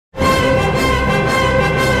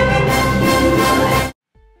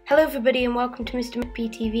everybody and welcome to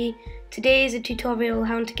MrMcPTV. Today is a tutorial on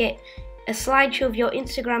how to get a slideshow of your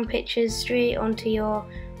Instagram pictures straight onto your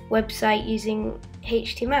website using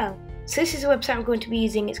HTML. So this is a website I'm going to be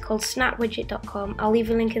using. It's called snapwidget.com. I'll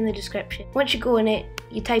leave a link in the description. Once you go on it,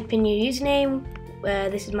 you type in your username.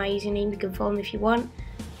 This is my username, you can follow me if you want.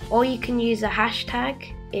 Or you can use a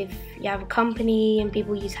hashtag. If you have a company and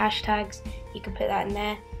people use hashtags, you can put that in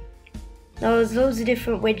there. Now there's loads of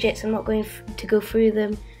different widgets, I'm not going to go through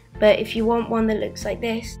them, but if you want one that looks like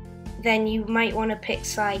this, then you might want to pick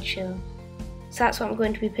slideshow. So that's what I'm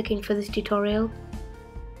going to be picking for this tutorial.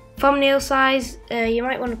 Thumbnail size, you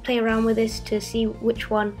might want to play around with this to see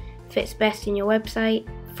which one fits best in your website.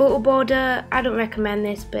 Photo border, I don't recommend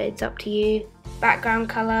this, but it's up to you. Background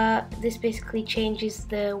color, this basically changes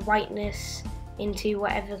the whiteness into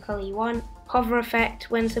whatever color you want. Hover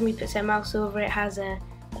effect, when somebody puts their mouse over it, has a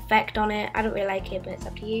effect on it. I don't really like it, but it's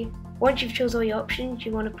up to you. Once you've chosen all your options,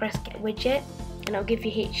 you want to press get widget and it'll give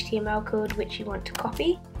you HTML code which you want to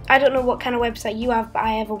copy. I don't know what kind of website you have, but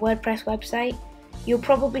I have a WordPress website. You'll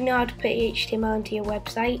probably know how to put HTML into your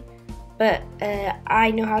website, but I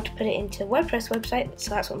know how to put it into a WordPress website,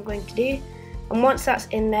 so that's what I'm going to do. And once that's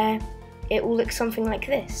in there, it will look something like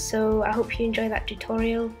this. So I hope you enjoy that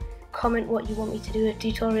tutorial. Comment what you want me to do a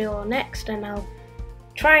tutorial on next and I'll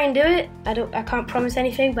try and do it. I can't promise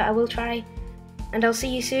anything, but I will try. And I'll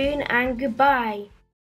see you soon and goodbye.